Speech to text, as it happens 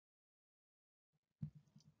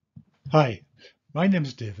Hi, my name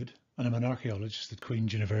is David and I'm an archaeologist at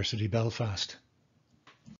Queen's University Belfast.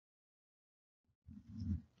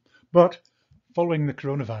 But following the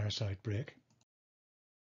coronavirus outbreak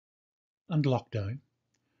and lockdown,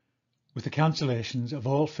 with the cancellations of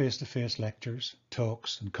all face-to-face lectures,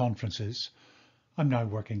 talks and conferences, I'm now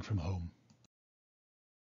working from home.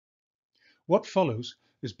 What follows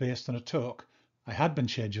is based on a talk I had been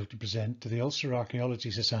scheduled to present to the Ulster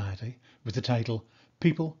Archaeological Society with the title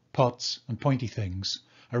People, Pots and Pointy Things,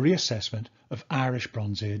 a reassessment of Irish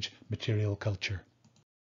Bronze Age material culture.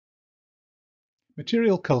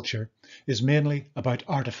 Material culture is mainly about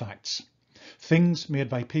artefacts, things made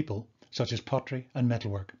by people such as pottery and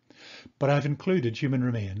metalwork, but I've included human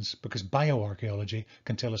remains because bioarchaeology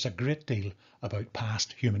can tell us a great deal about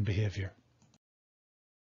past human behaviour.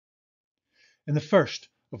 In the first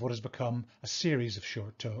of what has become a series of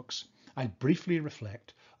short talks, I'll briefly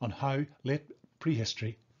reflect on how late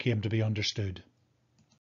prehistory came to be understood.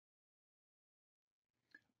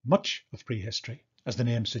 Much of prehistory, as the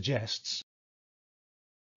name suggests,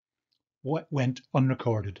 went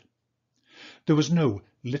unrecorded. There was no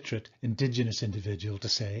literate indigenous individual to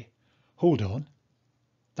say, hold on,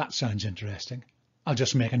 that sounds interesting, I'll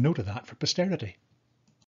just make a note of that for posterity.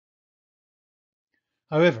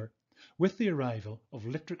 However, with the arrival of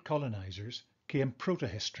literate colonisers came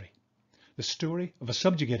proto-history, the story of a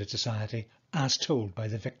subjugated society as told by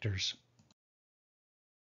the victors.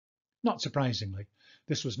 Not surprisingly,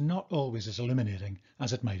 this was not always as illuminating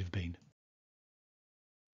as it might have been.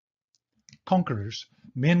 Conquerors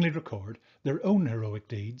mainly record their own heroic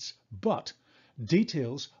deeds, but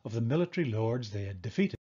details of the military lords they had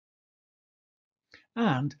defeated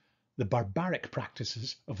and the barbaric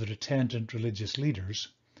practices of the attendant religious leaders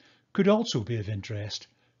could also be of interest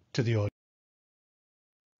to the audience.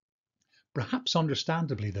 Perhaps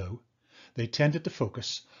understandably though, they tended to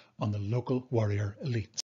focus on the local warrior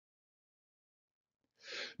elites.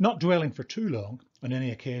 Not dwelling for too long on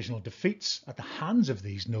any occasional defeats at the hands of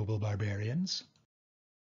these noble barbarians,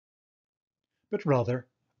 but rather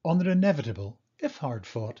on their inevitable, if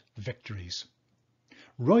hard-fought, victories.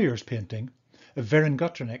 Royer's painting of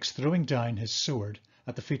Vercingetorix throwing down his sword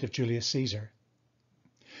at the feet of Julius Caesar,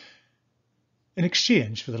 in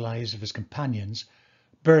exchange for the lives of his companions,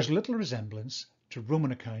 bears little resemblance to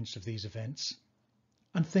Roman accounts of these events,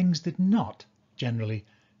 and things did not generally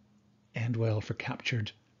end well for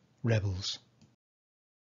captured rebels.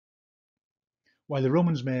 While the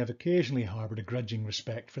Romans may have occasionally harboured a grudging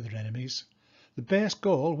respect for their enemies, the best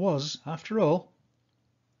Gaul was, after all.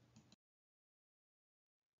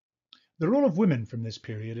 The role of women from this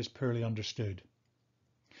period is poorly understood.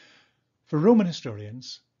 For Roman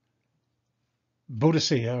historians,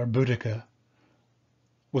 Boadicea or Boudica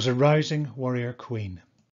was a rousing warrior queen,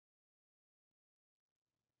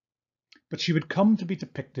 but she would come to be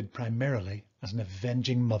depicted primarily as an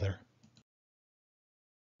avenging mother.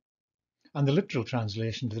 And the literal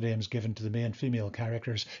translation to the names given to the main female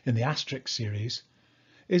characters in the Asterix series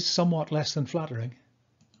is somewhat less than flattering.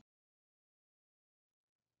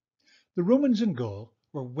 The Romans in Gaul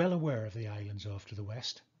were well aware of the islands off to the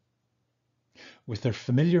west, with their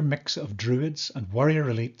familiar mix of druids and warrior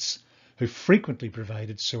elites who frequently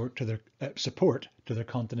provided support to their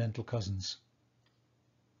continental cousins,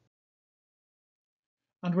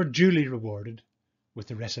 and were duly rewarded with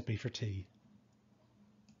the recipe for tea.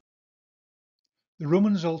 The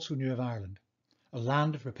Romans also knew of Ireland, a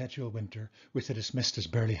land of perpetual winter which they dismissed as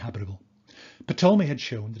barely habitable. Ptolemy had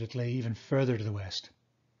shown that it lay even further to the west,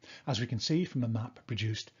 as we can see from a map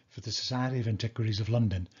produced for the Society of Antiquaries of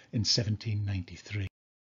London in 1793.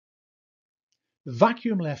 The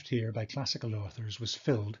vacuum left here by classical authors was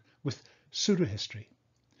filled with pseudo-history,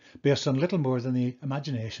 based on little more than the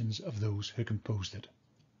imaginations of those who composed it.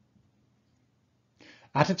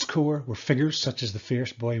 At its core were figures such as the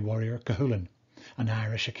fierce boy warrior Cuchulainn, an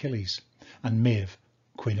Irish Achilles, and Maeve,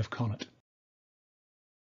 Queen of Connaught.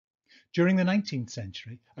 During the 19th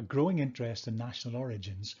century, a growing interest in national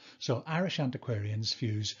origins saw Irish antiquarians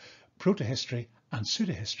fuse proto-history and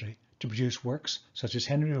pseudo-history to produce works such as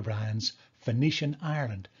Henry O'Brien's Phoenician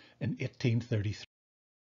Ireland in 1833.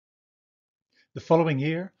 The following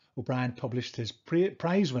year, O'Brien published his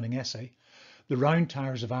prize-winning essay, The Round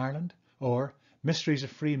Towers of Ireland, or Mysteries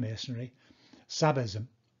of Freemasonry, Sabbatism,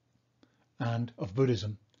 and of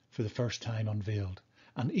Buddhism, for the first time unveiled,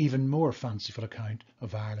 an even more fanciful account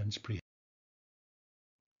of Ireland's prehistory.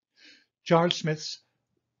 Charles Smith's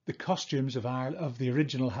The Costumes of the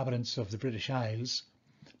Original Inhabitants of the British Isles,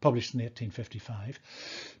 published in 1855,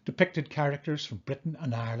 depicted characters from Britain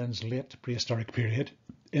and Ireland's late prehistoric period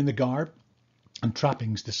in the garb and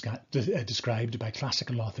trappings described by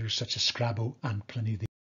classical authors such as Strabo and Pliny the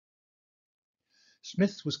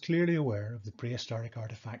Smith was clearly aware of the prehistoric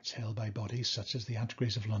artefacts held by bodies such as the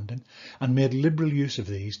antiquaries of London and made liberal use of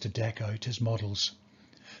these to deck out his models.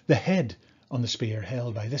 The head on the spear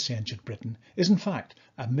held by this ancient Briton is in fact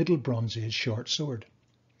a Middle Bronze Age short sword.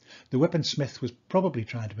 The weapon Smith was probably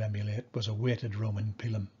trying to emulate was a weighted Roman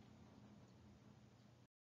pilum.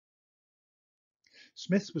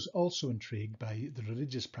 Smith was also intrigued by the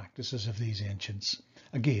religious practices of these ancients,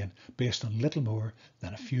 again based on little more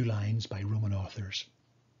than a few lines by Roman authors.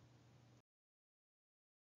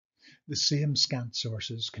 The same scant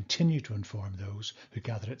sources continue to inform those who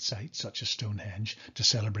gather at sites such as Stonehenge to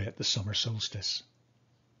celebrate the summer solstice.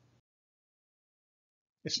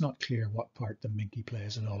 It's not clear what part the minke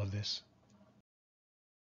plays in all of this.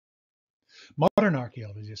 Modern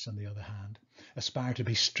archaeologists, on the other hand, aspire to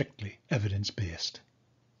be strictly evidence-based.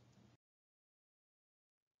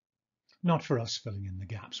 Not for us filling in the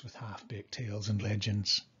gaps with half-baked tales and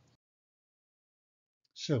legends.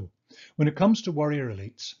 So, when it comes to warrior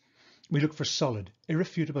elites, we look for solid,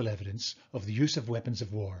 irrefutable evidence of the use of weapons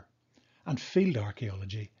of war, and field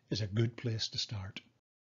archaeology is a good place to start.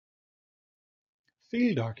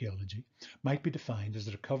 Field archaeology might be defined as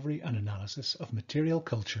the recovery and analysis of material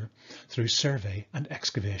culture through survey and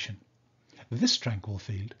excavation. This tranquil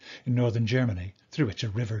field in northern Germany, through which a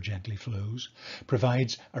river gently flows,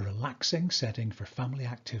 provides a relaxing setting for family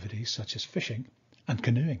activities such as fishing and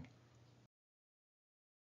canoeing.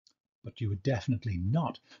 But you would definitely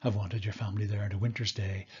not have wanted your family there on a winter's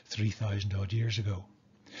day 3,000 odd years ago.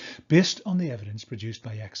 Based on the evidence produced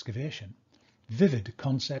by excavation, vivid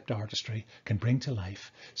concept artistry can bring to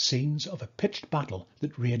life scenes of a pitched battle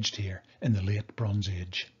that raged here in the late Bronze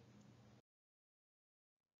Age.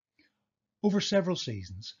 Over several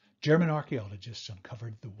seasons, German archaeologists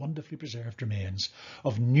uncovered the wonderfully preserved remains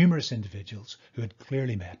of numerous individuals who had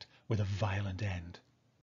clearly met with a violent end.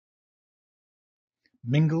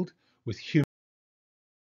 Mingled with human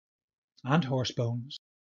and horse bones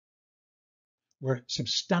were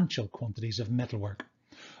substantial quantities of metalwork.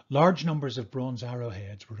 Large numbers of bronze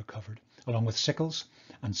arrowheads were recovered, along with sickles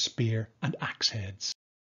and spear and axe heads.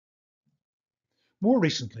 More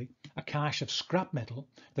recently, a cache of scrap metal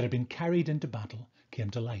that had been carried into battle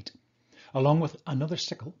came to light. Along with another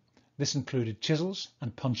sickle, this included chisels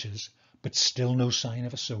and punches, but still no sign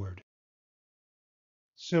of a sword.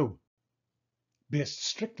 So, based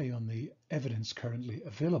strictly on the evidence currently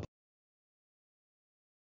available,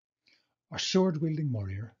 our sword-wielding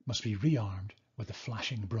warrior must be rearmed with a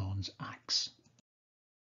flashing bronze axe.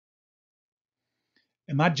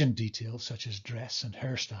 Imagined details such as dress and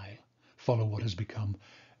hairstyle follow what has become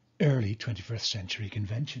early 21st century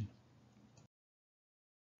convention.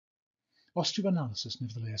 Osteoanalysis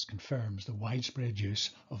nevertheless confirms the widespread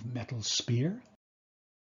use of metal spear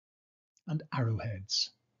and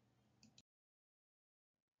arrowheads,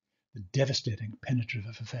 the devastating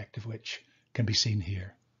penetrative effect of which can be seen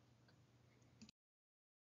here.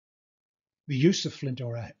 The use of flint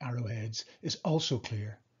or arrowheads is also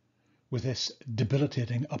clear with this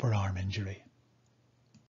debilitating upper arm injury.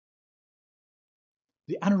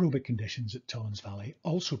 The anaerobic conditions at Tollens Valley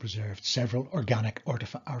also preserved several organic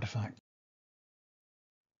artifacts.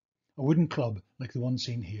 A wooden club, like the one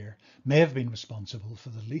seen here, may have been responsible for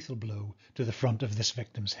the lethal blow to the front of this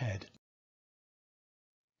victim's head.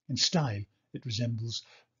 In style, it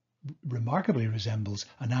remarkably resembles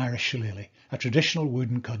an Irish shillelagh, a traditional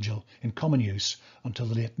wooden cudgel in common use until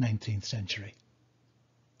the late 19th century.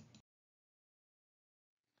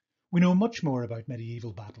 We know much more about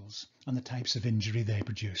medieval battles and the types of injury they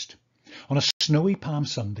produced. On a snowy Palm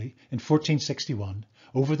Sunday in 1461,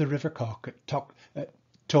 over the River Cock at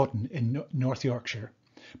Towton in North Yorkshire,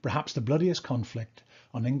 perhaps the bloodiest conflict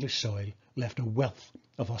on English soil left a wealth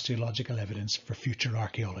of osteological evidence for future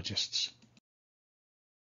archaeologists.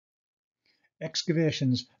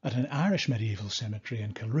 Excavations at an Irish medieval cemetery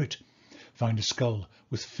in Kilroot found a skull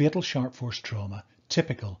with fatal sharp force trauma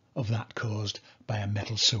typical of that caused by a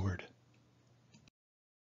metal sword.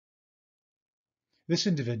 This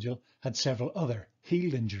individual had several other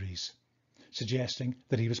healed injuries, suggesting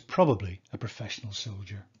that he was probably a professional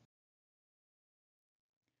soldier.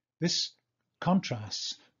 This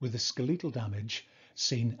contrasts with the skeletal damage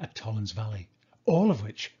seen at Tollens Valley, all of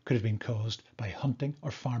which could have been caused by hunting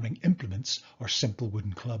or farming implements or simple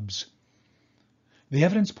wooden clubs. The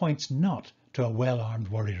evidence points not to a well-armed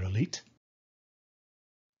warrior elite,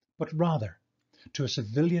 but rather to a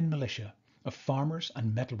civilian militia of farmers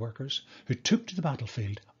and metalworkers who took to the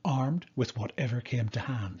battlefield armed with whatever came to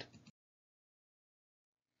hand.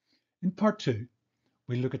 In part 2,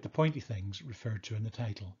 we look at the pointy things referred to in the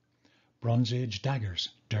title: Bronze Age daggers,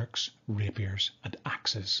 dirks, rapiers and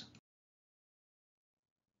axes,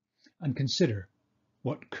 and consider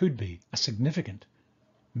what could be a significant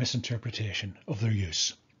misinterpretation of their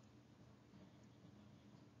use.